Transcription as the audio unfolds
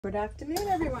Good afternoon,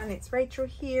 everyone. It's Rachel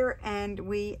here, and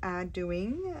we are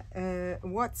doing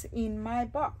what's in my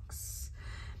box.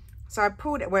 So I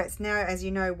pulled it, well, it's now, as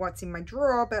you know, what's in my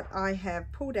drawer, but I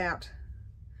have pulled out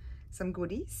some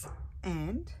goodies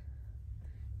and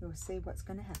we'll see what's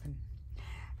going to happen.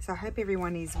 So I hope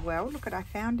everyone is well. Look what I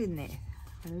found in there.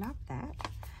 I love that.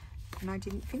 And I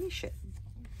didn't finish it.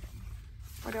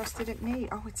 What else did it need?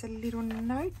 Oh, it's a little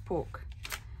notebook.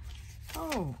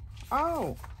 Oh,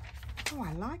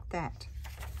 I like that.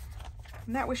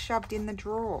 And that was shoved in the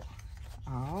drawer.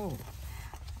 Oh,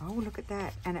 look at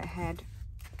that. And it had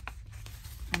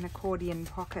an accordion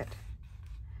pocket.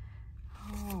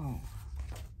 Oh.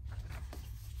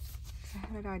 So how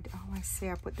did I do? Oh, I see.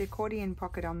 I put the accordion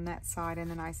pocket on that side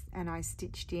and then I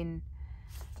stitched in.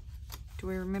 Do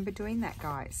we remember doing that,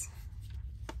 guys?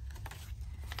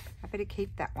 I better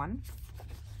keep that one.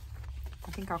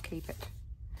 I think I'll keep it.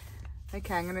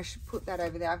 Okay, I'm going to put that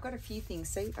over there. I've got a few things.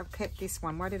 See, I've kept this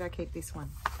one. Why did I keep this one?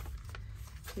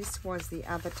 This was the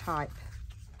other type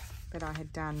that I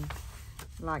had done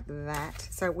like that.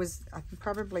 So it was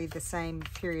probably the same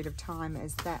period of time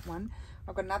as that one.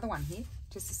 I've got another one here.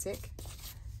 Just a sec.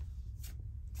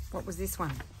 What was this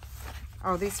one?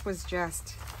 Oh, this was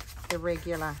just the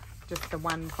regular, just the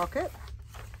one pocket.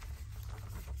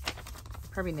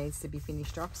 Probably needs to be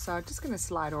finished off. So I'm just going to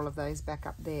slide all of those back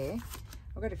up there.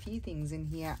 I've got a few things in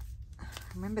here.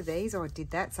 Remember these? Oh, I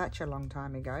did that such a long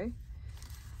time ago.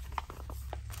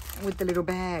 With the little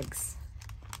bags.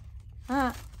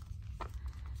 Okay,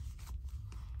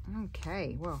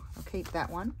 well, I'll keep that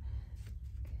one.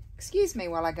 Excuse me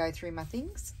while I go through my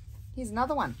things. Here's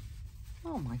another one.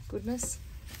 Oh my goodness.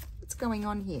 What's going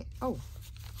on here? Oh.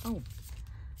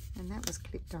 And that was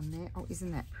clipped on there. Oh,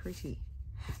 isn't that pretty?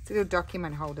 It's a little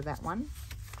document holder, that one.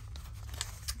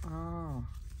 Oh.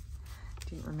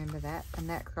 Didn't remember that, and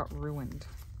that got ruined.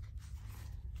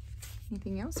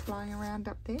 Anything else flying around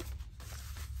up there?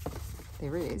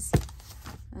 There is.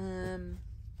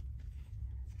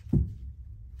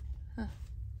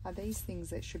 Are these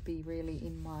things that should be really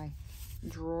in my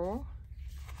drawer?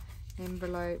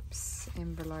 Envelopes.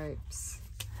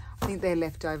 I think they're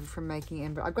left over from making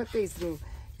envelopes. I've got these little,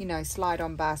 you know,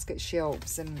 slide-on basket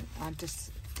shelves, and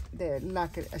they're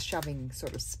like a shoving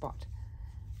sort of spot.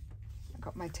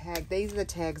 Got my tag. These are the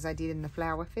tags I did in the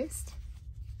Flower Fest.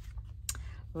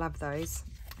 Love those.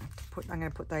 I'm going to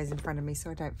put those in front of me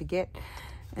so I don't forget.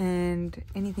 And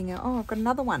anything else? Oh, I've got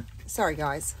another one. Sorry,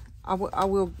 guys. I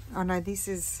will. Oh no, this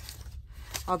is.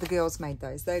 Oh, the girls made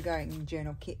those. They're going in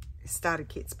journal kit starter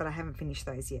kits, but I haven't finished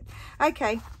those yet.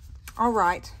 Okay. All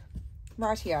right.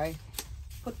 Rightio.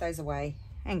 Put those away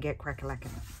and get crack-a-lackin'.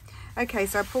 Okay,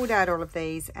 so I pulled out all of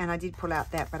these, and I did pull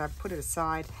out that, but I put it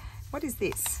aside. What is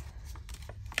this?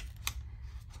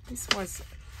 This was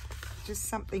just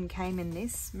something came in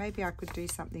this. Maybe I could do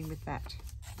something with that.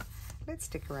 Let's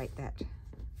decorate that.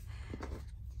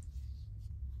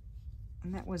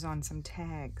 And that was on some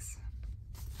tags.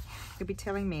 You'll be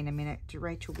telling me in a minute,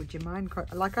 Rachel, would you mind?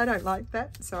 Like, I don't like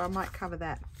that, so I might cover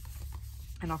that.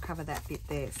 And I'll cover that bit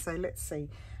there. So let's see.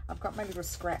 I've got my little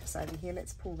scraps over here.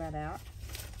 Let's pull that out.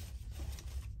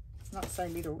 It's not so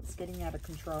little. It's getting out of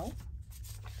control.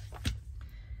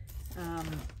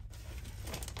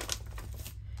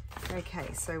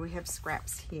 Okay, so we have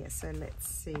scraps here. So let's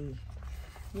see.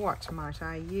 What might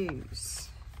I use?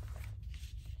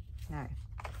 No,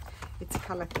 it's a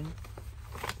colour thing.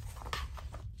 I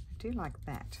do like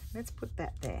that. Let's put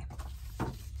that there.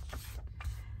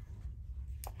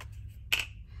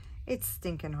 It's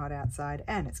stinking hot outside,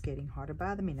 and it's getting hotter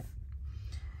by the minute.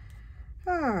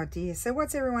 Oh dear, so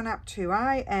what's everyone up to?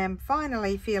 I am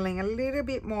finally feeling a little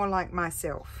bit more like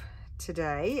myself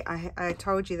today. I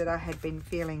told you that I had been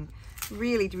feeling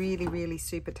really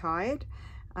super tired.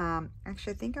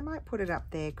 Actually, I think I might put it up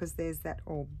there because there's that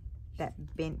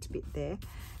bent bit there.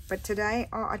 But today,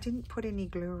 oh, I didn't put any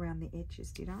glue around the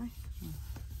edges, did I?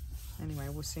 Anyway,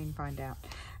 we'll soon find out.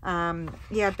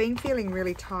 Yeah, I've been feeling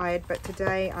really tired, but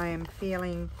today I am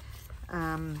feeling,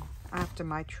 after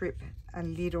my trip, a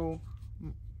little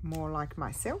more like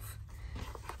myself.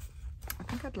 I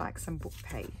think I'd like some book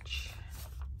page.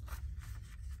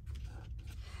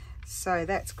 So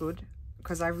that's good,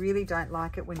 because I really don't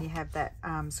like it when you have that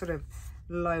sort of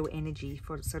low energy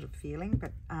for sort of feeling,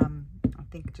 but I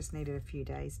think I just needed a few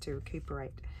days to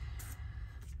recuperate,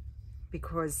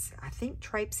 because I think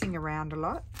traipsing around a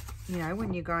lot, you know,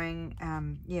 when you're going,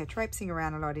 yeah, traipsing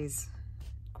around a lot is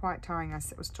quite tiring. I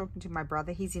was talking to my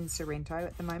brother. He's in Sorrento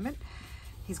at the moment.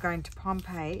 He's going to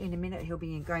Pompeii. In a minute, he'll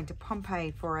be going to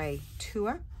Pompeii for a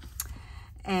tour.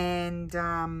 And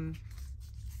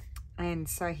And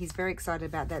so he's very excited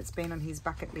about that. It's been on his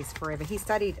bucket list forever. He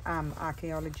studied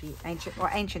archaeology,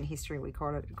 ancient history, we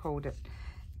called it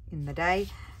in the day.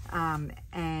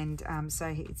 So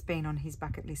it's been on his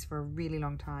bucket list for a really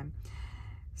long time.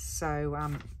 So,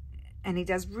 and he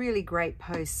does really great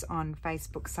posts on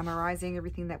Facebook summarizing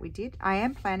everything that we did. I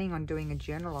am planning on doing a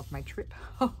journal of my trip.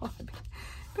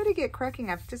 Better get cracking.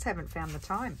 I just haven't found the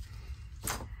time.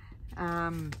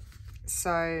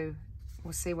 So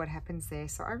we'll see what happens there.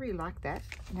 So I really like that.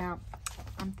 Now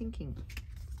I'm thinking,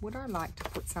 would I like to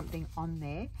put something on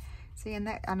there? See, and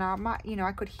I might, you know,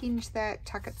 I could hinge that,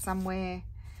 tuck it somewhere.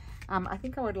 I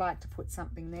think I would like to put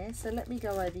something there. So let me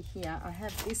go over here. I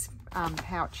have this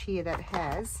pouch here that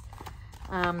has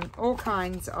all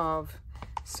kinds of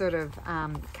sort of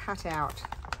cut out,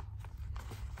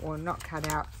 or not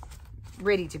cut out,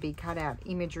 ready to be cut out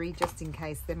imagery, just in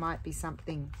case there might be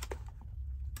something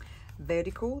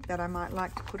vertical that I might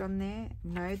like to put on there.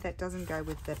 No, that doesn't go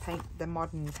with the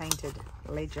modern painted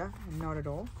ledger, not at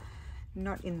all,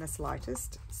 not in the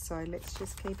slightest. So let's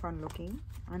just keep on looking.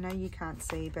 I know you can't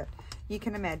see, but you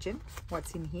can imagine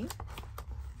what's in here.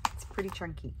 It's pretty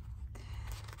chunky.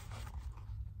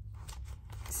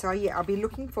 So yeah, I'll be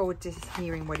looking forward to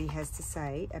hearing what he has to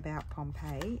say about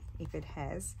Pompeii, if it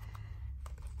has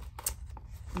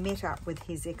met up with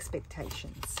his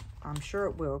expectations. I'm sure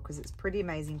it will, because it's a pretty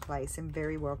amazing place and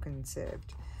very well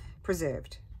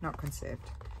preserved, not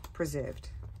conserved, preserved.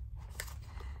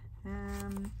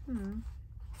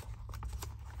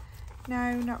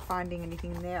 No, not finding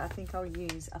anything there. I think I'll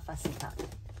use a fussy cut.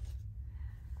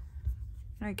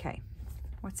 Okay,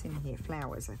 what's in here?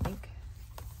 Flowers, I think.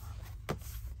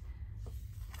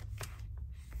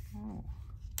 Oh,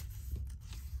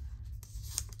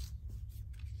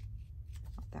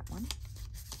 not that one.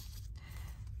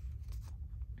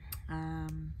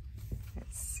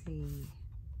 Let's see.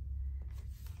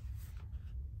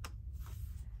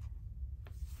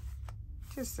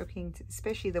 Just looking,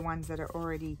 especially the ones that are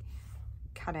already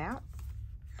cut out,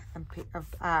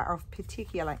 are of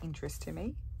particular interest to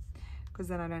me, because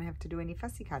then I don't have to do any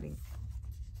fussy cutting.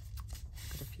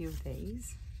 Got a few of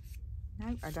these.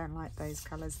 No, I don't like those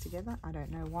colours together. I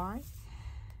don't know why.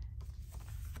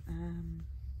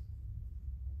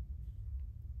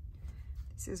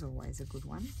 This is always a good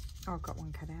one. Oh, I've got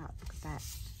one cut out. Look at that.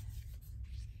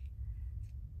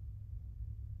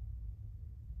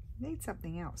 Need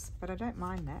something else, but I don't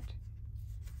mind that.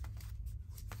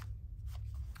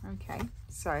 Okay,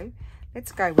 so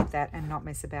let's go with that and not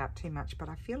mess about too much, but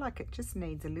I feel like it just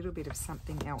needs a little bit of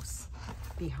something else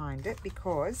behind it,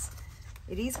 because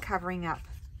it is covering up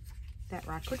that.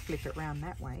 I could flip it around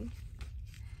that way.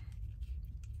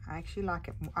 I actually like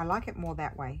it. I like it more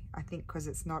that way, I think, because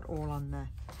it's not all on the,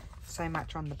 so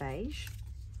much on the beige.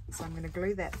 So I'm going to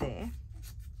glue that there.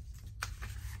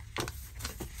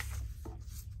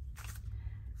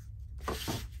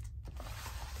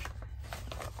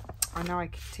 I know I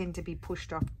tend to be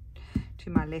pushed off to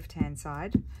my left-hand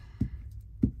side.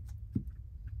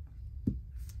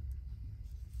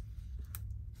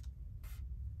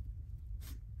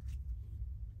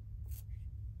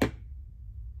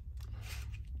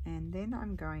 And then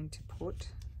I'm going to put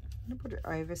it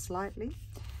over slightly,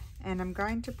 and I'm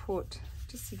going to put,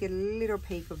 just to get a little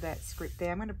peek of that script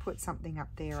there, I'm going to put something up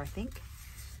there, I think.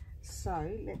 So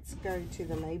let's go to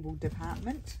the label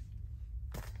department.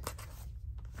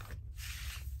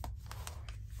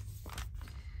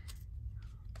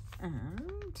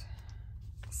 And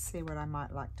see what I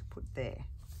might like to put there.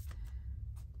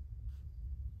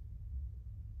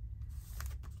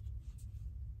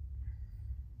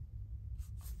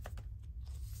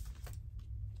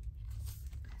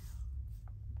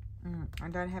 I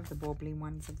don't have the bauble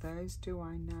ones of those, do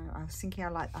I? No. I was thinking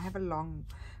I have a long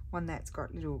one that's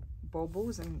got little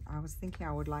baubles, and I was thinking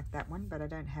I would like that one, but I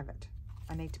don't have it.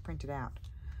 I need to print it out.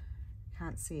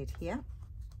 Can't see it here.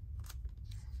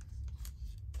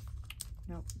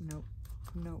 Nope, nope,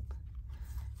 nope.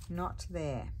 Not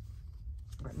there.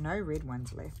 I've got no red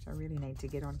ones left. I really need to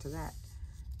get onto that.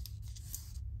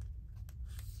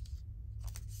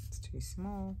 It's too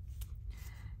small.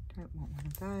 Don't want one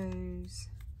of those.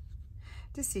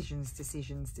 Decisions,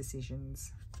 decisions,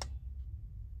 decisions.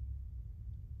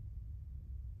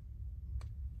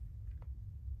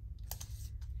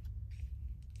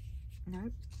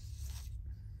 Nope,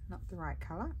 not the right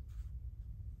colour.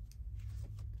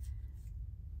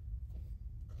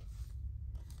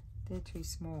 They're too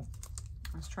small.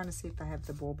 I was trying to see if I have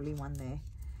the bauble one there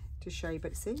to show you,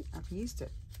 but see, I've used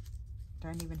it.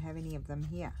 Don't even have any of them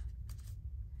here.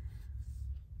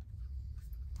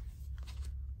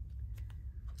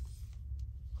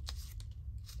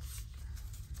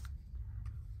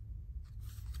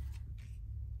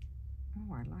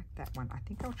 Oh, I like that one. I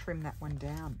think I'll trim that one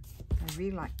down. I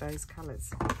really like those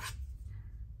colours.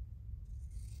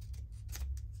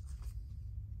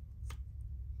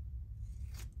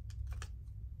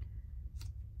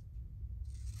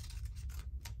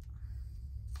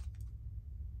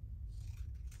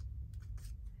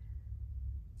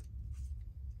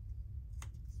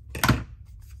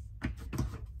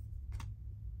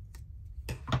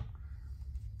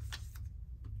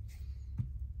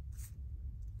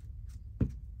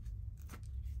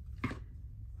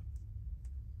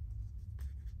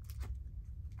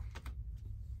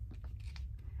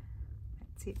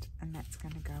 It, and that's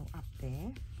going to go up there.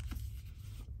 I'm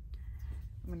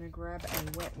going to grab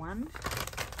a wet one.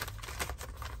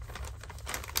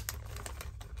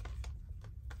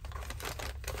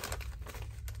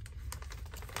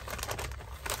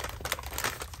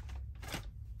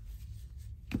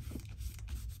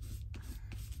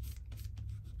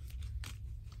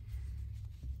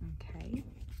 Okay.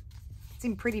 It's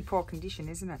in pretty poor condition,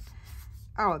 isn't it?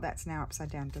 Oh, that's now upside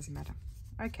down, doesn't matter.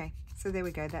 Okay, so there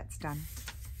we go, that's done.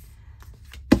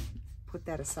 Put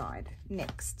that aside.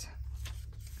 Next,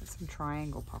 got some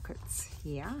triangle pockets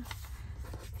here.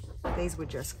 These were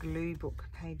just glue book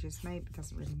pages. Maybe it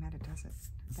doesn't really matter, does it?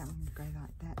 That one will go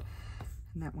like that,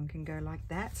 and that one can go like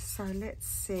that. So let's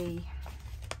see.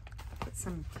 Put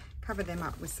some, cover them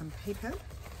up with some paper.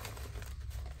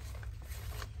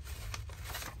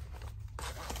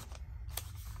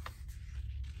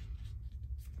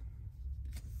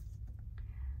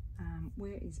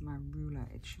 Where is my ruler?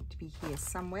 It should be here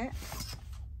somewhere.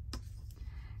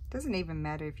 Doesn't even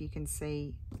matter if you can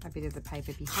see a bit of the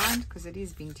paper behind because it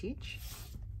is vintage.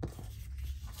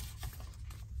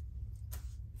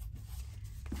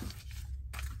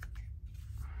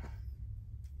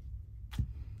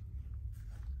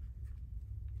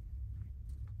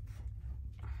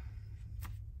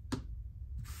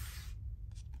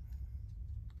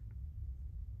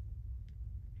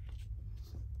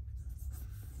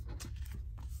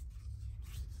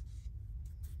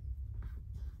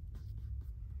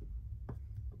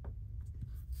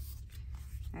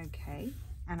 Okay,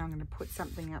 and I'm going to put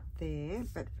something up there,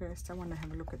 but first I want to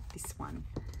have a look at this one.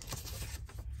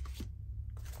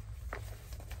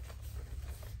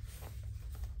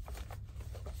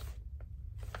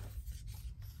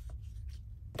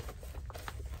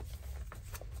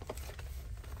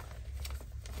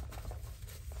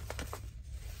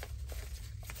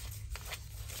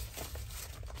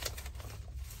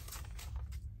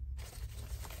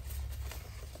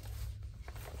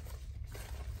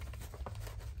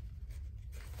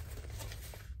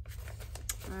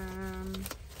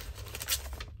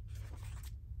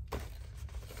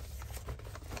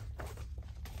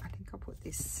 I think I'll put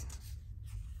this.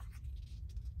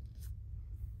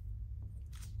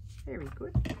 Very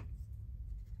good.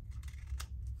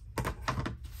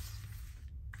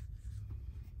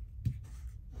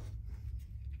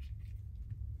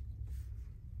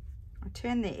 I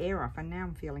turned the air off and now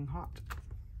I'm feeling hot.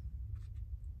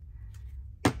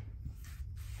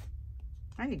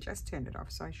 I only just turned it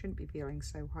off, so I shouldn't be feeling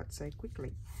so hot so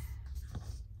quickly.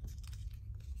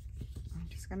 I'm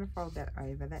just going to fold that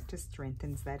over. That just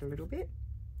strengthens that a little bit.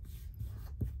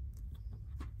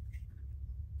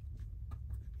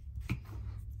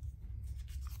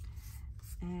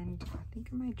 And I think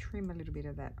I may trim a little bit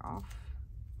of that off.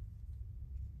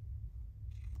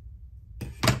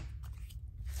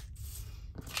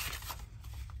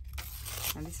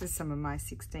 And this is some of my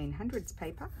 1600s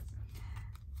paper.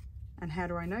 And how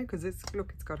do I know? Because it's,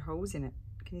 look, it's got holes in it.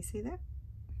 Can you see that?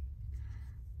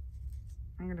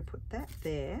 I'm going to put that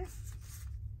there.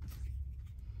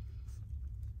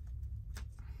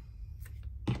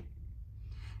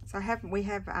 So we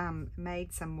have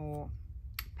made some more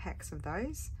packs of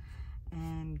those,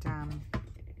 and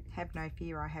have no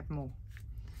fear, I have more.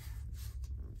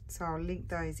 So I'll link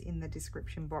those in the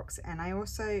description box. And I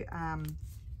also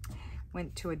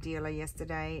went to a dealer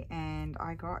yesterday and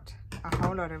I got a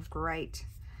whole lot of great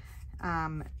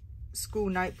school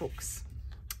notebooks.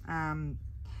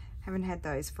 Haven't had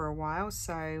those for a while,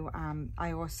 so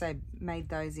I also made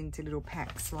those into little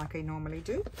packs like I normally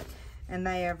do, and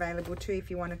they are available too if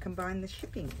you want to combine the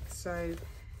shipping. So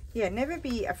yeah, never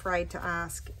be afraid to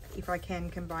ask if I can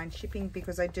combine shipping,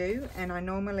 because I do, and I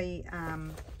normally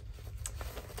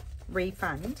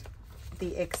refund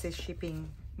the excess shipping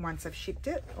once I've shipped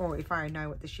it, or if I know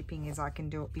what the shipping is, I can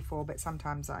do it before, but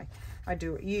sometimes I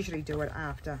usually do it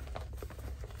after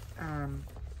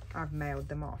I've mailed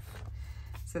them off,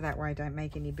 so that way I don't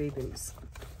make any boo-boos.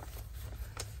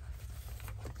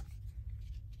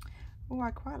 Oh,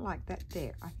 I quite like that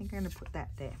there. I think I'm going to put that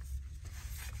there.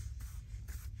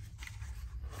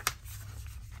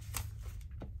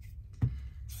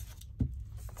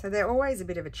 So they're always a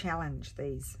bit of a challenge,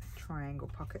 these triangle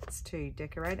pockets to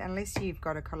decorate, unless you've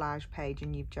got a collage page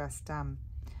and you've just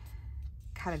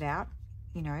cut it out,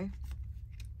 you know,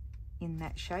 in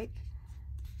that shape.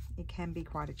 It can be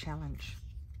quite a challenge.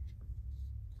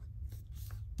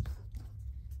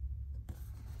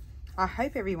 I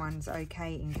hope everyone's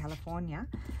okay in California.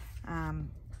 I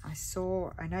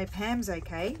know Pam's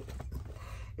okay.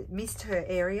 It missed her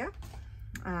area.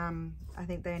 I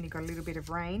think they only got a little bit of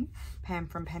rain, Pam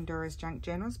from Pandora's Junk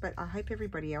Journals, but I hope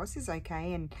everybody else is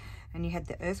okay, and you had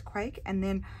the earthquake. And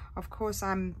then, of course,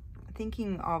 I'm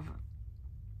thinking of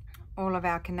all of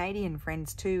our Canadian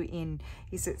friends too,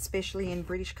 especially in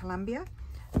British Columbia.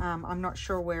 I'm not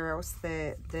sure where else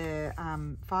the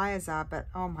fires are, but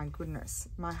oh my goodness,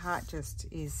 my heart just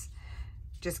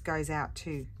goes out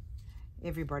to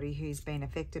everybody who's been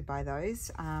affected by those,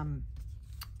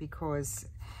 because,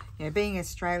 you know, being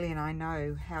Australian, I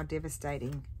know how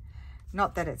devastating.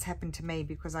 Not that it's happened to me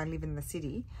because I live in the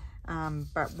city,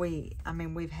 but when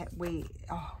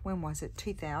was it?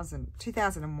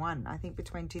 2001, I think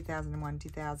between 2001,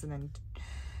 2000 and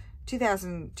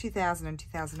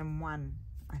 2001,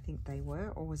 I think they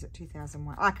were, or was it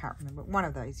 2001? I can't remember, one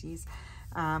of those years.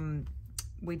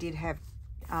 We did have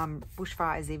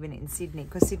bushfires even in Sydney,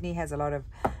 because Sydney has a lot of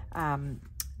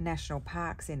national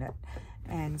parks in it,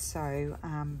 and so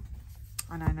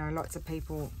and I know lots of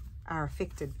people are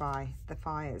affected by the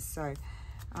fires. So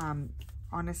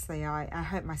honestly, I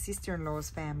hope my sister-in-law's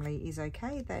family is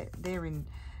okay. They're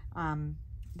on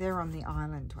the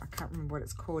island. I can't remember what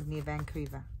it's called, near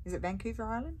Vancouver. Is it Vancouver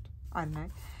Island? I don't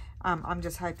know. I'm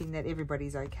just hoping that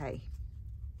everybody's okay.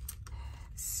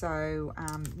 So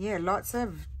yeah, lots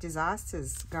of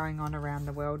disasters going on around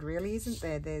the world, really, isn't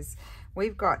there?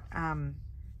 We've got oh, I'm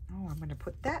going to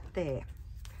put that there.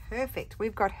 Perfect.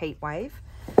 We've got heat wave.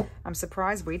 I'm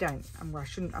surprised we don't. I'm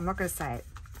not going to say it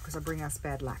because it'll bring us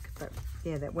bad luck. But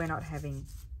yeah, that we're not having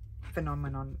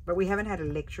phenomenon. But we haven't had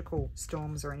electrical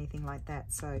storms or anything like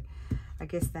that. So I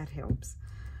guess that helps.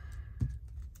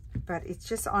 But it's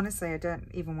just, honestly, I don't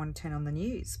even want to turn on the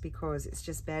news because it's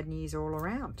just bad news all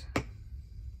around.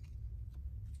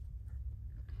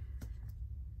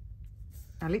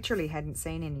 I literally hadn't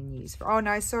seen any news. Oh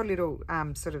no, I saw a little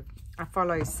I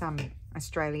follow some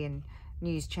Australian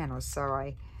news channels, so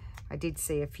I did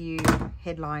see a few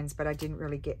headlines, but I didn't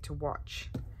really get to watch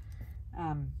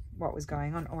what was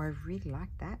going on. Oh, I really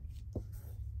like that.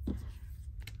 Oh,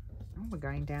 we're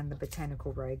going down the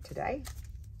botanical road today.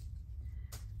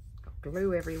 Got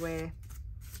glue everywhere.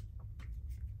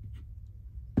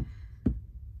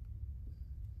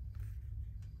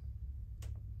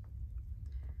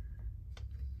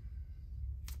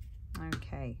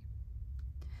 Okay.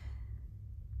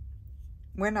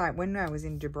 When I was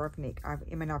in Dubrovnik, I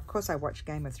mean, of course, I watched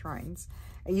Game of Thrones.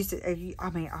 I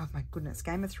mean, oh my goodness,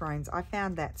 Game of Thrones. I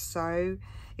found that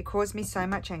it caused me so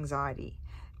much anxiety,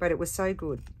 but it was so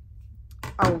good.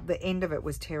 Oh, the end of it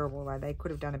was terrible, though. They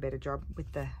could have done a better job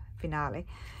with the finale.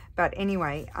 But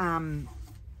anyway,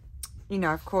 you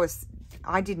know, of course,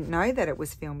 I didn't know that it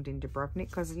was filmed in Dubrovnik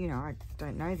because, you know, I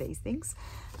don't know these things.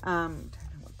 Don't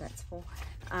know what that's for.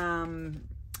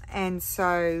 And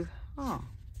so, oh,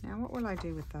 now what will I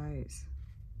do with those?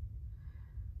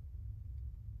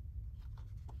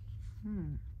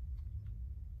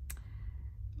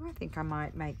 I think I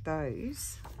might make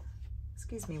those.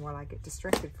 Excuse me while I get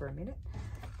distracted for a minute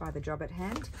by the job at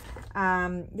hand.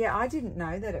 Yeah, I didn't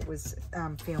know that it was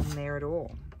filmed there at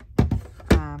all.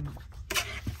 I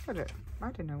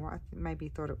don't know what. I maybe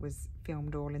thought it was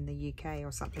filmed all in the UK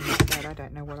or something like that. I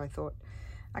don't know what I thought.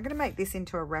 I'm going to make this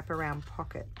into a wraparound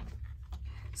pocket.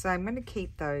 So I'm going to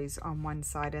keep those on one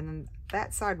side, and then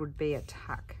that side would be a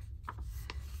tuck.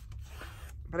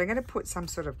 But I'm going to put some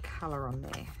sort of colour on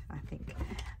there, I think.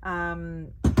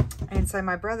 And so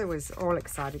my brother was all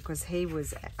excited because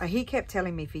he kept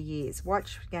telling me for years,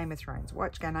 watch Game of Thrones,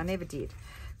 and I never did.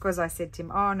 Because I said to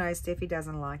him, oh no, Steffi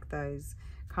doesn't like those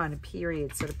kind of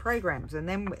period sort of programs. And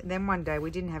then one day we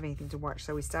didn't have anything to watch,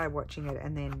 so we started watching it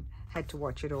and then had to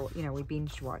watch it all, you know, we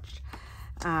binge watched.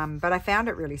 But I found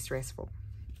it really stressful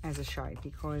as a show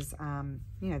because,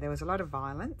 you know, there was a lot of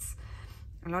violence,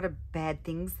 a lot of bad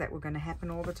things that were going to happen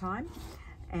all the time.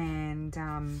 And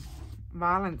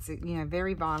violence, you know,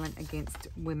 very violent against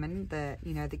women.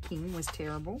 You know, the king was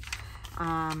terrible.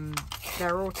 They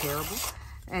were all terrible.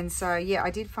 And so, yeah,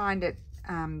 I did find it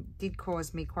did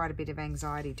cause me quite a bit of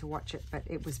anxiety to watch it, but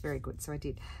it was very good, so I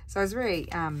did. So I was very,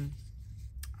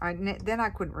 then I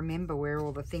couldn't remember where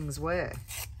all the things were.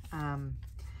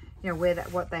 you know,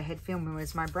 what they had filmed,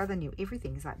 whereas my brother knew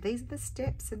everything. He's like, these are the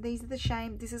steps and these are the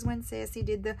shame. This is when Cersei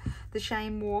did the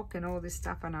shame walk and all this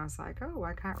stuff. And I was like, oh,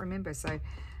 I can't remember. So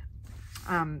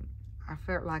I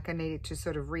felt like I needed to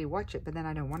sort of rewatch it, but then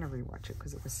I don't want to rewatch it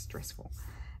because it was stressful.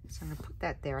 So I'm going to put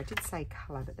that there. I did say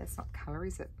colour, but that's not colour,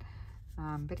 is it?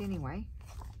 But anyway,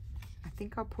 I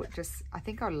think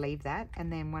I'll leave that.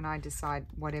 And then when I decide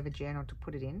whatever journal to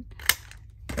put it in,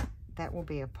 that will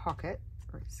be a pocket.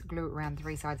 Glue it around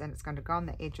 3 sides, and it's going to go on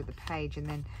the edge of the page, and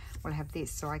then we'll have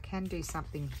this. So I can do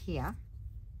something here.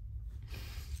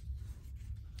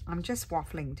 I'm just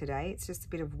waffling today. It's just a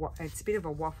bit of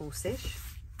a waffle sesh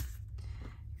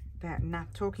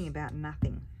about talking about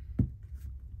nothing.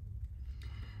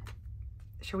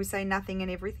 Shall we say nothing and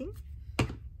everything,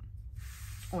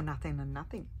 or nothing and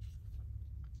nothing?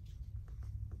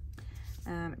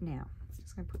 Now I'm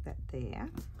just going to put that there.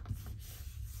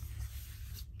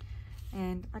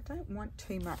 And I don't want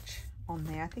too much on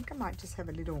there. I think I might just have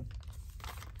a little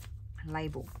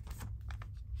label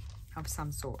of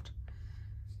some sort.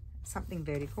 Something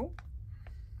vertical.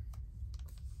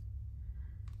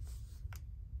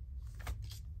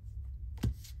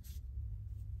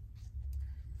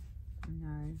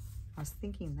 No, I was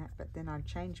thinking that, but then I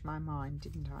changed my mind,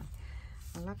 didn't I?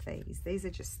 I love these. These are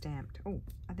just stamped. Oh,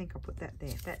 I think I'll put that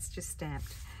there. That's just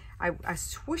stamped. I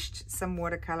swooshed some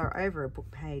watercolor over a book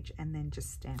page and then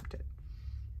just stamped it.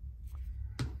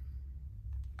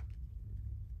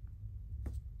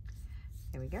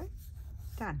 There we go.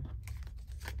 Done.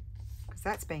 Because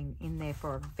that's been in there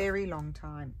for a very long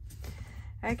time.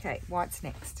 Okay, what's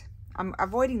next? I'm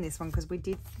avoiding this one because we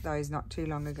did those not too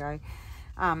long ago.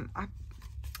 I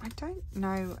don't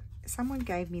know. Someone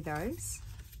gave me those.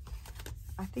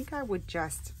 I think I would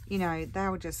just, you know, they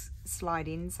would just slide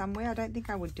in somewhere. I don't think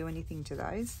I would do anything to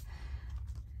those.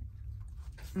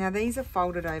 Now these are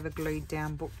folded over, glued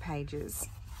down book pages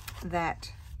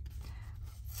that,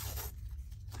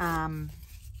 you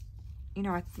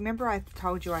know, I remember I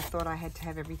told you I thought I had to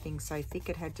have everything so thick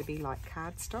it had to be like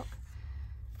cardstock.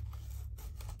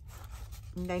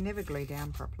 And they never glue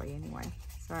down properly anyway.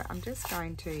 So I'm just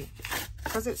going to,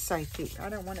 because it's so thick, I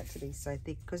don't want it to be so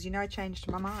thick because, you know, I changed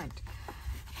my mind.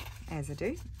 As I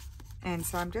do. And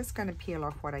so I'm just going to peel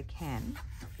off what I can,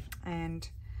 and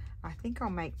I think I'll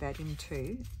make that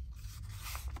into,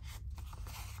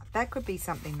 that could be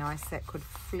something nice that could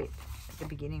flip at the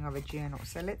beginning of a journal.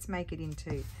 So let's make it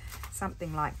into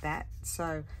something like that.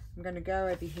 So I'm going to go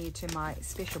over here to my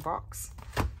special box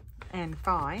and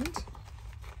find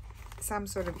some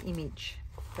sort of image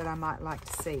that I might like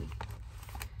to see.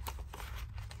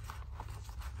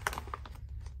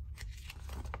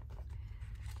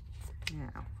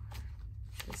 Now,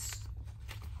 just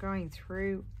going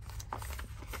through,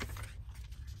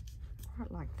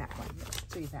 quite like that one. Let's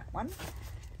do that one.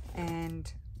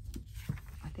 And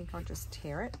I think I'll just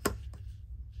tear it.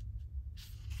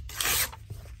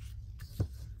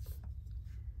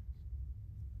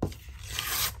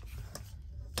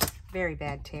 Very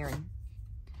bad tearing.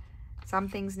 Some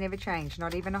things never change,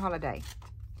 not even a holiday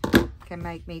can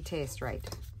make me tear straight.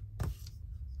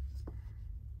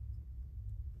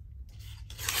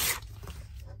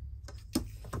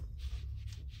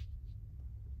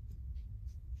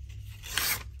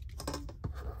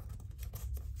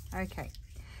 Okay,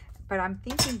 but I'm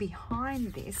thinking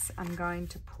behind this, I'm going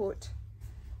to put,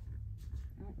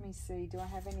 let me see, do I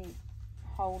have any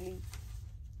holy,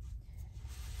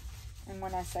 and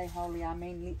when I say holy, I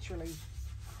mean literally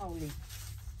holy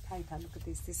paper. Look at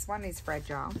this. This one is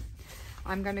fragile.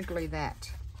 I'm going to glue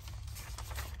that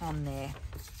on there.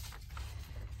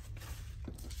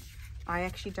 I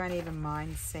actually don't even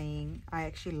mind seeing, I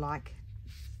actually like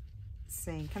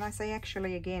seeing, can I say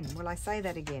actually again? Will I say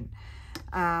that again?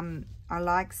 I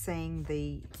like seeing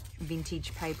the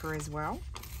vintage paper as well.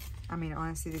 I mean,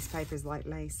 honestly, this paper is like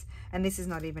lace, and this is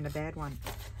not even a bad one.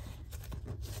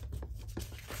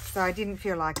 So I didn't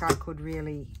feel like I could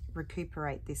really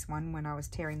recuperate this one when I was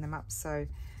tearing them up. So,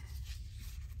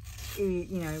 you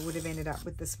know, it would have ended up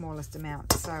with the smallest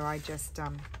amount. So I just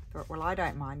thought, well, I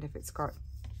don't mind if it's got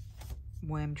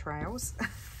worm trails.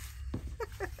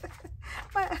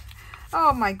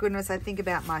 Oh my goodness, I think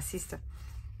about my sister.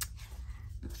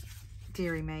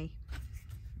 Dearie me.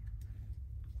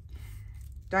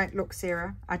 Don't look,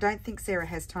 Sarah. I don't think Sarah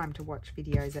has time to watch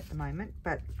videos at the moment,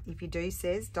 but if you do,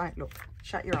 says, don't look.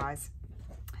 Shut your eyes,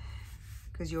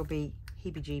 because you'll be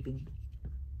heebie-jeebing.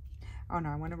 Oh no,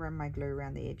 I want to run my glue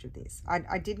around the edge of this.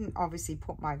 I didn't obviously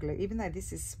put my glue, even though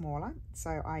this is smaller,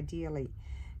 so ideally it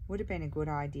would have been a good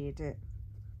idea to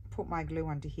put my glue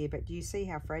onto here, but do you see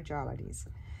how fragile it is?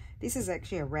 This is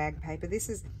actually a rag paper. This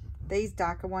is These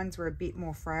darker ones were a bit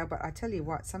more frail, but I tell you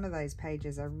what, some of those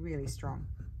pages are really strong.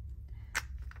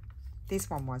 This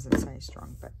one wasn't so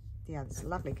strong, but yeah, it's a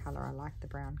lovely colour. I like the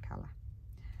brown colour,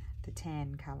 the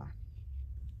tan colour.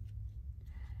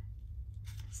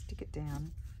 Stick it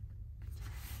down.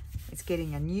 It's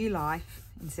getting a new life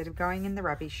instead of going in the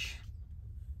rubbish.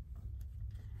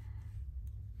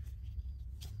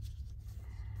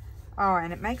 Oh,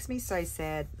 and it makes me so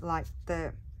sad. Like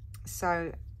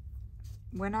so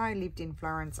when I lived in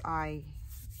Florence, I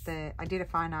did a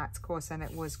fine arts course, and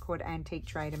it was called Antique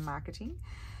Trade and Marketing,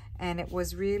 and it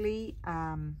was really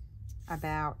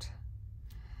about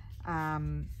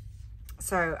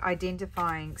so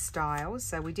identifying styles.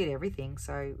 So we did everything.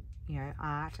 So, you know,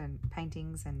 art and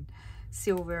paintings and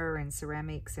silver and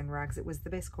ceramics and rugs. It was the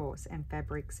best course, and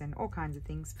fabrics and all kinds of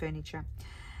things, furniture.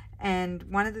 And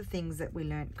one of the things that we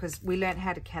learned, because we learned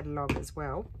how to catalogue as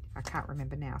well. I can't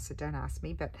remember now, so don't ask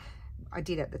me, but I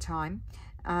did at the time,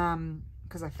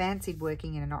 because I fancied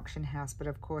working in an auction house. But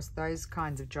of course, those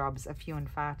kinds of jobs are few and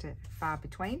far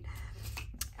between.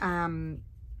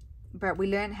 But we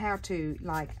learned how to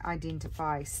like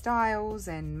identify styles,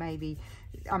 and maybe,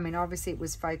 I mean, obviously it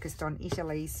was focused on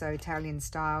Italy, so Italian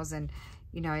styles, and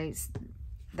you know,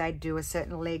 they'd do a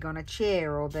certain leg on a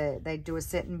chair, or they'd do a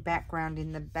certain background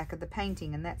in the back of the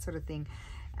painting, and that sort of thing.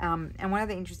 And one of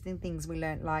the interesting things we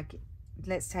learned, like,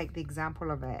 let's take the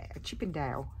example of a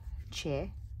Chippendale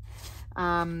chair,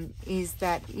 is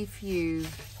that if you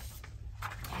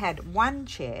had one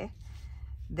chair,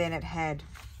 then it had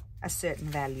a certain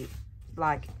value.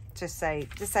 Like, just say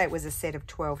it was a set of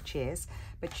 12 chairs,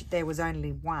 but there was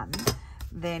only one,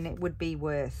 then it would be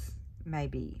worth,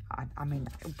 maybe, I mean,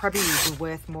 it probably would be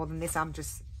worth more than this.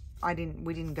 We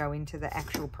didn't go into the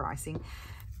actual pricing,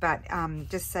 but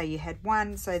just say you had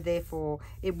one, so therefore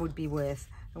it would be worth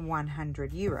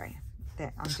 €100.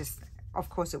 That of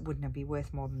course it wouldn't be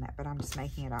worth more than that, but I'm just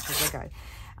making it up as I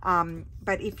go.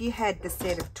 But if you had the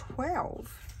set of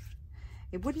 12,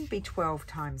 it wouldn't be 12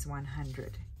 times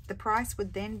 100. The price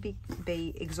would then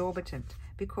be exorbitant,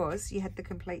 because you had the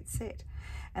complete set.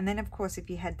 And then, of course, if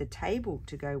you had the table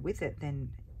to go with it, then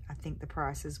I think the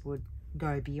prices would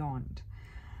go beyond.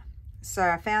 So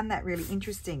I found that really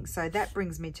interesting. So that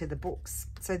brings me to the books.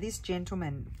 So this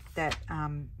gentleman that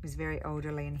was very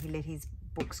elderly, and he let his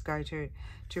books go to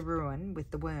ruin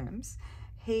with the worms.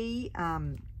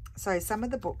 So some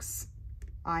of the books,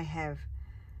 I have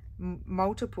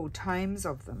multiple tomes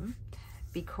of them,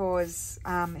 because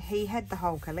he had the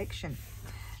whole collection.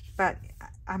 But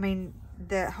I mean,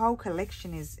 the whole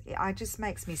collection it just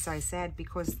makes me so sad,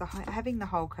 because having the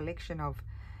whole collection of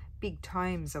big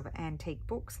tomes of antique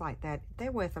books like that,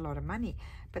 they're worth a lot of money,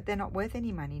 but they're not worth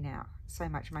any money now, so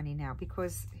much money now,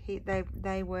 because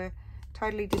they were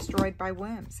totally destroyed by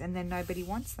worms, and then nobody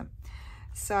wants them.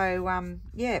 So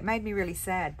yeah, it made me really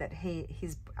sad that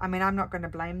I mean, I'm not going to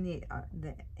blame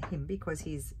him, because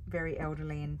he's very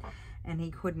elderly and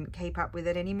he couldn't keep up with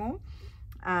it anymore.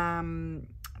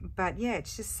 But yeah,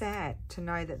 it's just sad to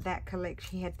know that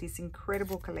collection, he had this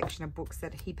incredible collection of books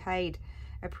that he paid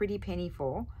a pretty penny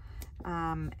for,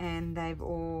 and they've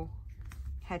all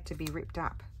had to be ripped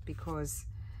up, because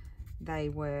they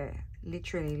were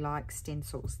literally like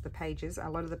stencils. The pages, a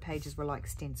lot of the pages were like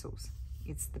stencils.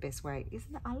 It's the best way,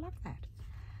 isn't it? I love that.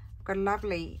 I've got a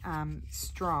lovely,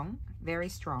 strong, very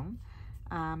strong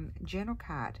journal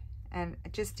card, and I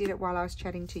just did it while I was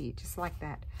chatting to you, just like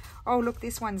that. Oh, look,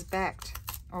 this one's backed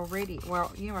already.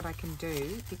 Well, you know what I can do?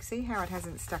 You can see how it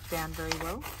hasn't stuck down very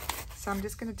well. So I'm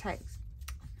just going to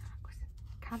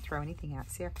can't throw anything out.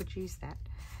 See, I could use that.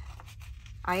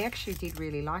 I actually did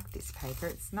really like this paper.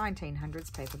 It's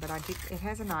 1900s paper, but it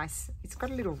has it's got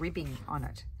a little ribbing on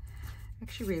it. I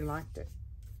actually really liked it.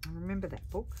 I remember that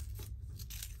book.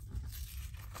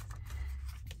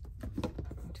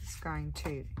 I'm just going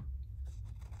to,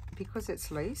 because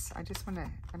it's loose, I'm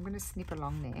going to snip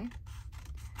along there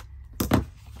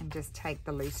and just take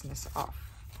the looseness off.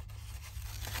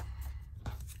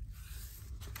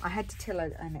 I had to tell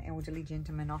an elderly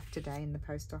gentleman off today in the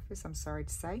post office, I'm sorry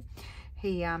to say.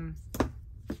 He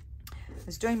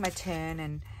was doing my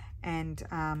turn, and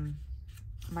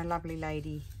my lovely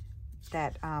lady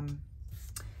that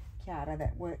Chiara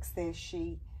that works there,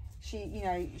 she you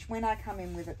know, when I come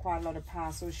in with quite a lot of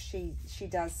parcels, she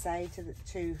does say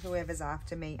to whoever's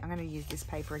after me, I'm going to use this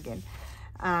paper again,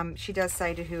 she does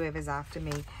say to whoever's after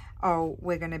me, oh,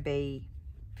 we're going to be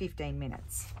 15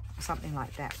 minutes or something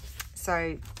like that.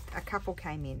 So a couple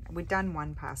came in. We'd done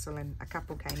one parcel, and a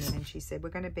couple came in, and she said, we're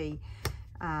going to be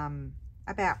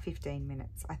about 15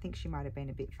 minutes. I think she might have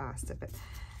been a bit faster, but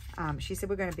she said,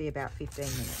 we're going to be about 15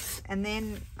 minutes. And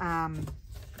then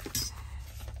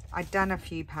I'd done a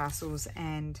few parcels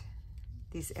and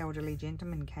this elderly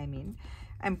gentleman came in,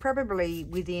 and probably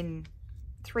within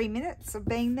 3 minutes of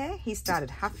being there, he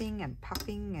started huffing and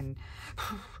puffing and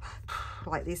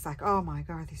like this, like, oh my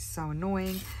God, this is so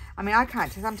annoying. I mean, I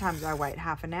can't, sometimes I wait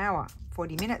half an hour,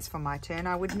 40 minutes for my turn.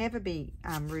 I would never be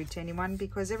rude to anyone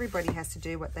because everybody has to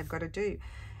do what they've got to do.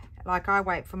 Like I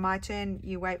wait for my turn,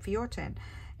 you wait for your turn.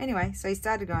 Anyway, so he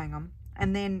started going on,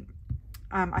 and then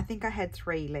I think I had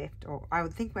 3 left, or I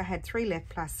would think I had 3 left,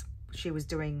 plus she was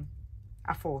doing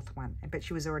a 4th one, but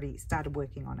she was already started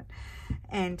working on it.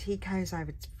 And he comes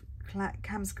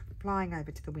flying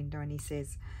over to the window, and he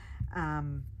says,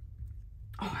 oh,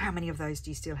 how many of those do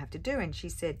you still have to do? And she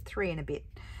said 3 and a bit,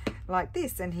 like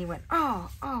this. And he went, oh,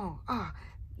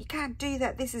 you can't do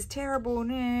that, this is terrible.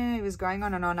 No, he was going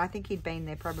on and on. I think he'd been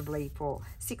there probably for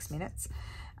 6 minutes.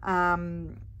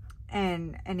 And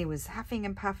he was huffing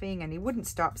and puffing and he wouldn't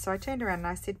stop. So I turned around and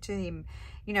I said to him,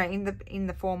 you know, in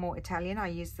the formal Italian, I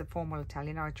used the formal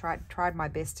Italian. I tried my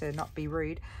best to not be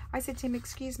rude. I said to him,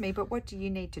 excuse me, but what do you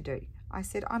need to do? I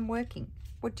said, I'm working.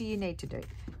 What do you need to do?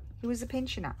 He was a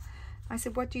pensioner. I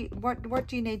said, what do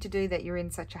you need to do that you're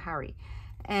in such a hurry?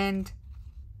 And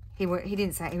he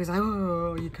didn't say. He was like,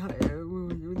 oh, you can't.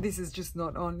 This is just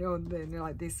not on.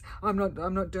 Like this. I'm not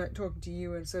talking to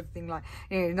you, and sort of thing, like,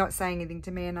 you know, not saying anything to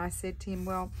me. And I said to him,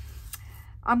 well,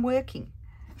 I'm working,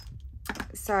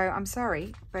 so I'm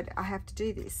sorry, but I have to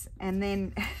do this. And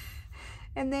then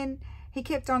he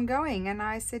kept on going, and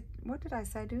I said, what did I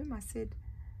say to him? I said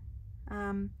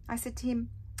to him,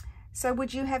 so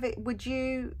would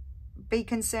you be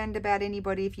concerned about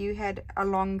anybody if you had a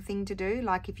long thing to do,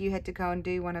 like if you had to go and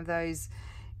do one of those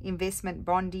investment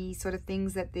bondy sort of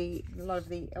things that a lot of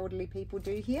the elderly people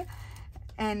do here?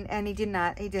 And he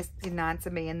just didn't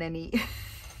answer me, and then he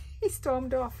he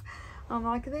stormed off. I'm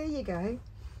like, there you go,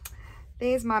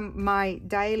 there's my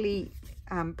daily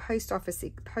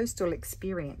postal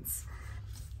experience.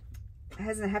 It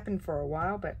hasn't happened for a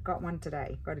while, but got one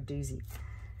today, got a doozy.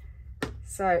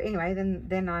 So anyway,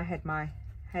 then I had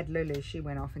Lulu. She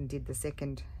went off and did the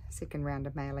second round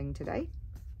of mailing today.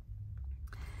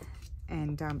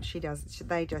 And I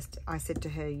said to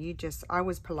her, I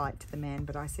was polite to the man,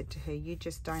 but I said to her, you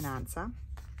just don't answer.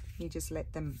 You just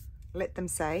let them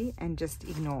say and just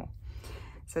ignore.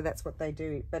 So that's what they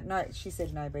do. But no, she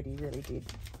said nobody really did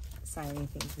say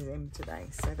anything to them today.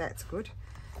 So that's good.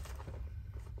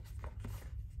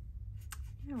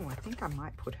 Oh, I think I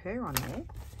might put her on there.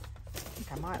 I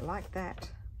think I might like that.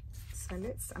 So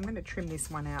I'm going to trim this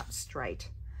one out straight.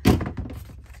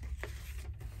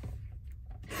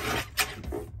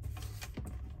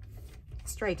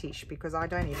 Straightish, because I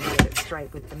don't even get it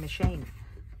straight with the machine.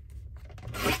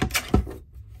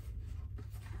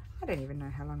 I don't even know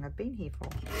how long I've been here for.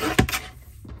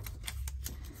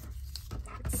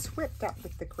 It's swept up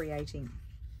with the creating.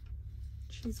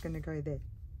 She's going to go there.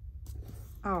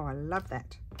 Oh, I love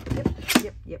that.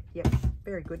 Yep.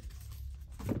 Very good.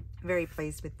 Very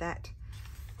pleased with that.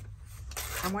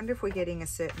 I wonder if we're getting a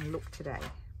certain look today.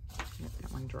 Let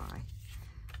that one dry.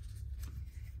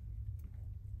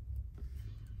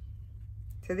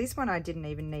 So this one I didn't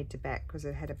even need to back because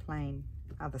it had a plain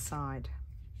other side.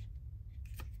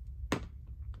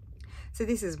 So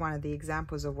this is one of the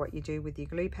examples of what you do with your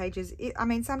glue pages. I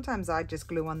mean, sometimes I just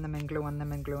glue on them and glue on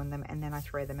them and glue on them, and then I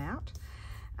throw them out.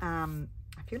 I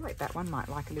feel like that one might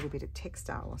like a little bit of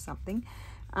textile or something.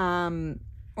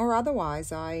 Or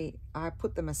otherwise, I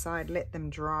put them aside, let them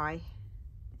dry,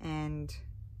 and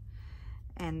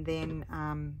then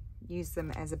use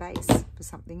them as a base for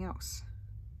something else.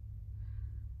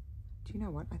 Do you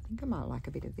know what? I think I might like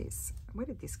a bit of this. Where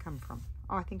did this come from?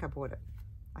 Oh, I think I bought it.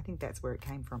 I think that's where it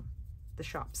came from, the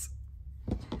shops.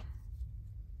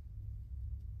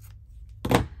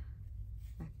 I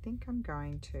think I'm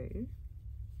going to...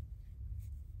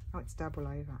 Oh, it's double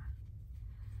over.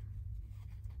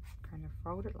 Kind of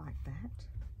fold it like that.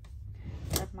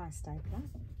 Grab my stapler.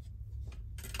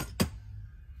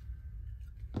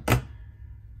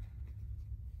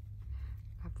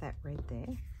 Have that red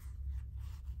there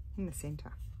in the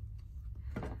center.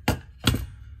 I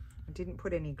didn't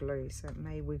put any glue, so it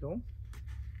may wiggle.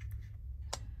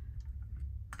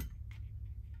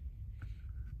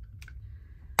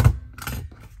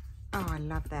 Oh, I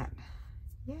love that.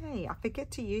 Yay, I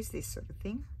forget to use this sort of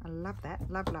thing. I love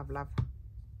that. Love, love, love.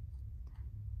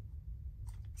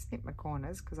 Snip my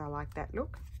corners because I like that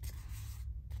look.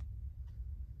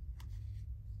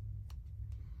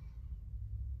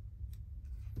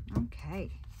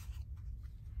 Okay.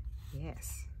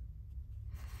 Yes.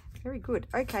 Very good.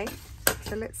 Okay,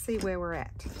 so let's see where we're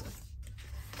at.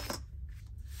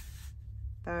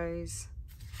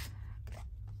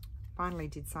 finally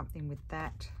did something with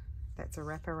that. That's a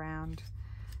wraparound.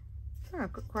 So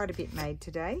I've got quite a bit made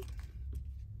today.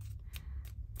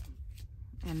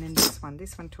 And then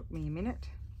this one took me a minute.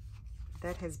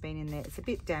 That has been in there. It's a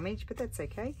bit damaged, but that's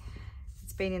okay.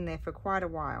 It's been in there for quite a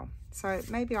while. So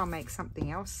maybe I'll make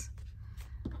something else.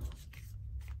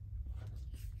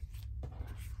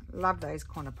 Love those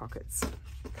corner pockets.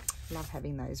 Love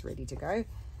having those ready to go.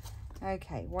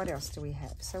 Okay, what else do we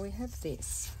have? So we have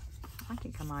this. I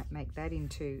think I might make that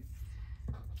into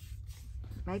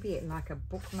maybe like a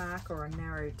bookmark or a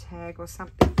narrow tag or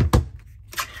something.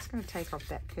 Just going to take off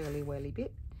that curly whirly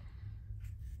bit.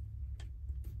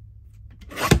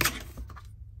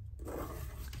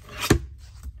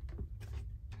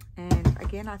 And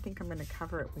again, I think I'm going to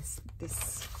cover it with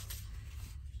this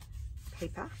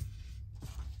paper.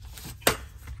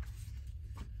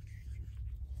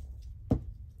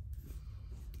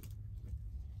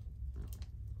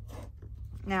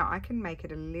 Now I can make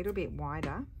it a little bit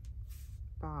wider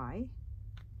by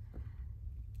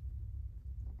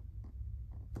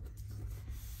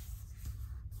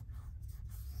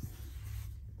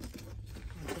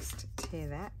I'll just tear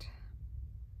that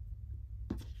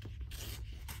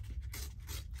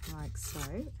like so,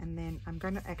 and then I'm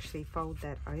going to actually fold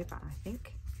that over, I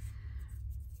think.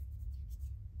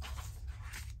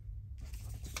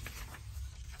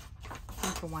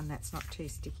 For one that's not too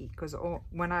sticky, because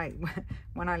when I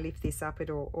lift this up,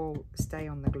 it'll all stay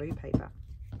on the glue paper.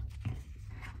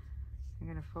 I'm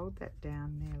going to fold that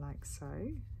down there like so.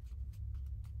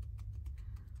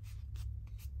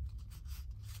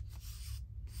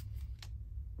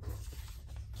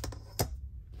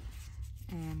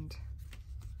 And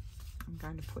I'm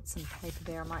going to put some paper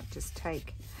there. I might just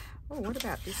take, oh, what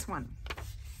about this one?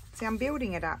 See, I'm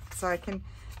building it up so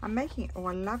I'm making it, oh,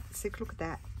 I love, see, look at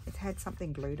that. It had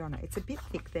something glued on it. It's a bit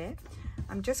thick there.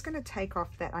 I'm just going to take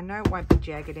off that. I know it won't be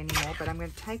jagged anymore, but I'm going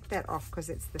to take that off because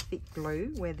it's the thick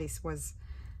glue where this was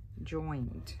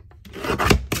joined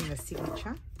in the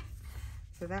signature.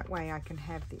 So that way I can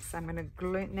have this. I'm going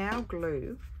to now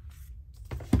glue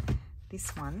this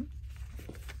one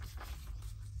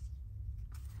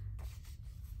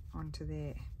onto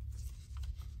there.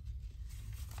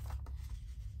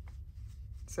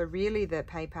 So really the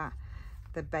paper,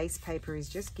 the base paper is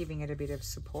just giving it a bit of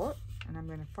support, and I'm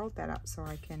going to fold that up so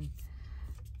I can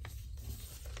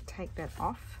take that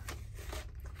off.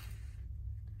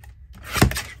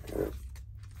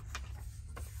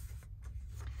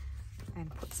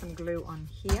 And put some glue on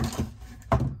here.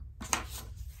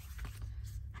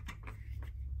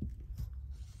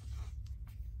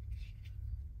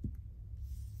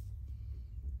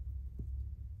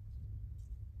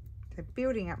 So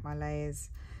building up my layers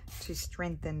to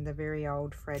strengthen the very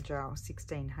old fragile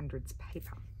 1600s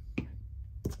paper.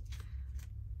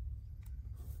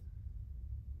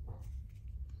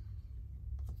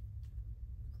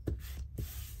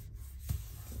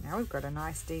 Now we've got a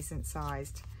nice decent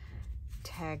sized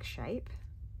tag shape,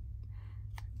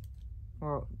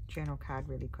 or journal card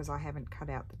really, because I haven't cut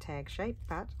out the tag shape,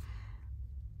 but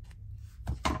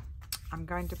I'm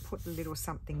going to put a little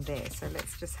something there. So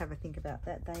let's just have a think about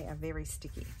that. They are very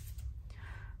sticky.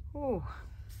 Oh,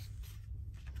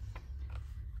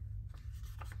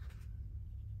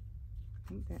 I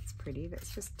think that's pretty.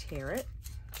 Let's just tear it.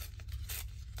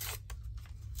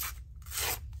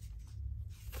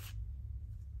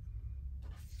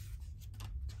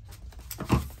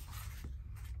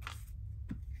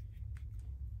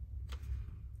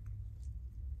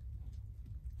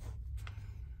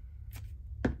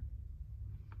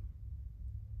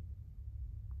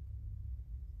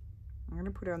 I'm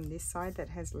going to put it on this side that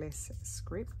has less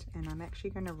script, and I'm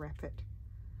actually going to wrap it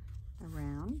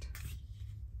around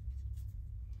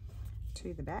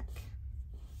to the back.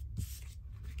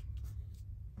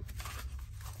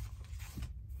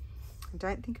 I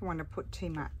don't think I want to put too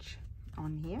much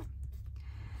on here,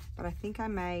 but I think I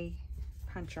may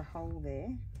punch a hole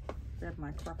there. Grab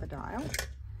my crocodile.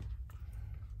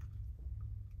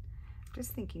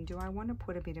 Just thinking, do I want to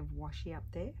put a bit of washi up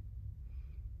there?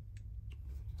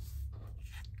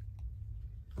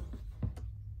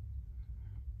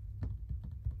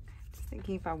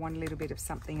 Thinking if I want a little bit of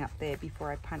something up there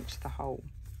before I punch the hole.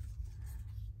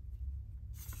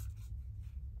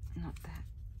 Not that.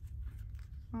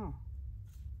 Oh,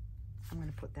 I'm going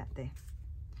to put that there.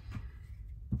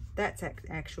 That's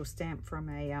actual stamp from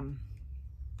a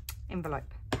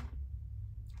envelope.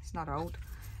 It's not old.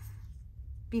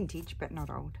 Vintage, but not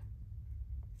old.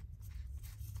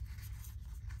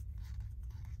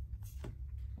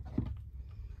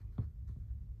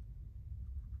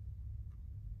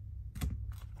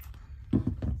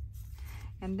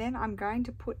 And then I'm going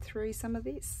to put through some of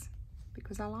this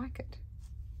because I like it.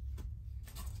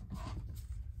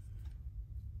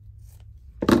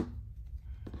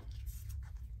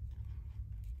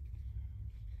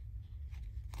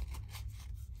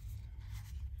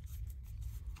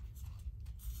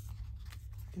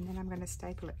 And then I'm going to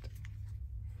staple it.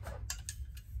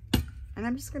 And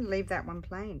I'm just going to leave that one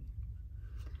plain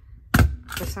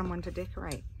for someone to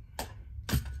decorate.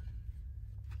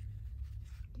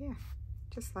 Yeah,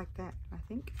 just like that, I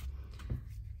think.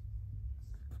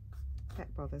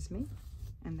 That bothers me,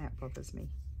 and that bothers me.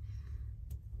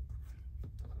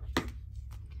 Do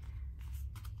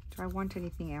I want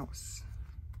anything else?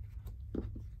 I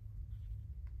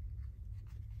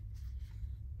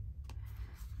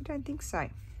don't think so.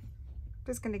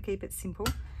 Just going to keep it simple,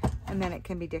 and then it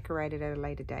can be decorated at a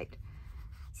later date.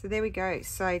 So there we go.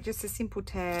 So just a simple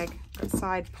tag, got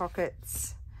side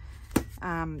pockets,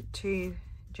 2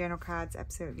 journal cards,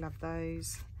 absolutely love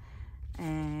those,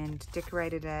 and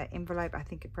decorated an envelope. I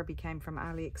think it probably came from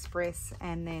AliExpress,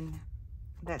 and then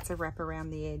that's a wrap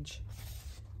around the edge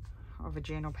of a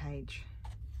journal page,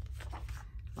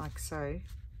 like so.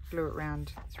 Glue it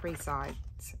around 3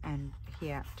 sides, and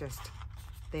here just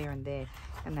there and there,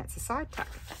 and that's a side tuck.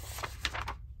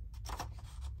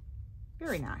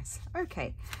 Very nice.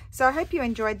 Okay, so I hope you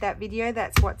enjoyed that video.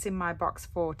 That's what's in my box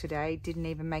for today. Didn't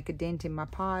even make a dent in my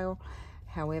pile.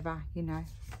 However, you know,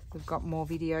 we've got more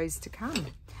videos to come.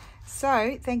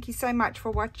 So thank you so much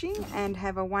for watching, and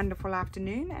have a wonderful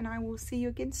afternoon, and I will see you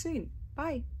again soon.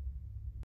 Bye.